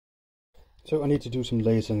So I need to do some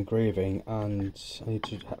laser engraving, and I need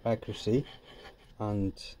to have accuracy,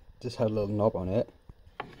 and this had a little knob on it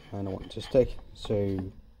and I want it to stick, so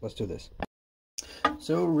let's do this.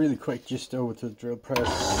 So really quick, just over to the drill press,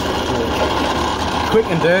 quick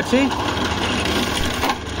and dirty.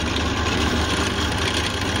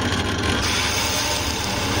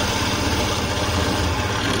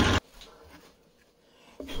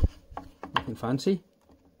 Nothing fancy,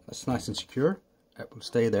 that's nice and secure, it will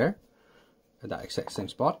stay there at that exact same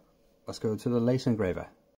spot. Let's go to the laser engraver.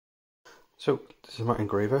 So this is my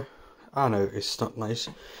engraver. I know it's not nice,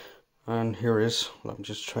 and here it is. I'm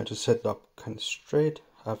just trying to set it up kind of straight.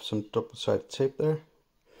 I have some double-sided tape there.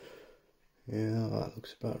 Yeah, that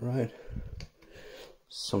looks about right.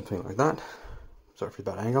 Something like that. Sorry for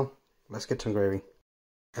that angle. Let's get to engraving.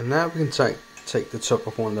 And now we can take the top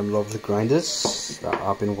of one of them lovely grinders that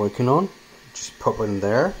I've been working on. Just pop it in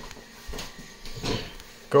there.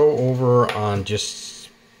 Go over and just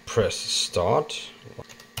press start.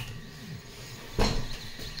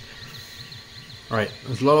 Right,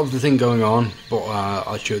 there's a lot of the thing going on, but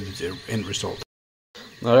I'll show you the end result.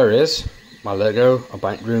 Now there it is, my Lego, a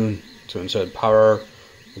bank rune to insert power,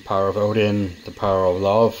 the power of Odin, the power of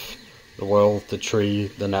love, the world, the tree,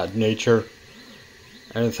 the nature,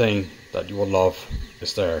 anything that you will love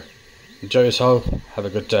is there. Enjoy yourself, have a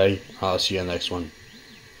good day, I'll see you in the next one.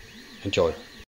 Enjoy.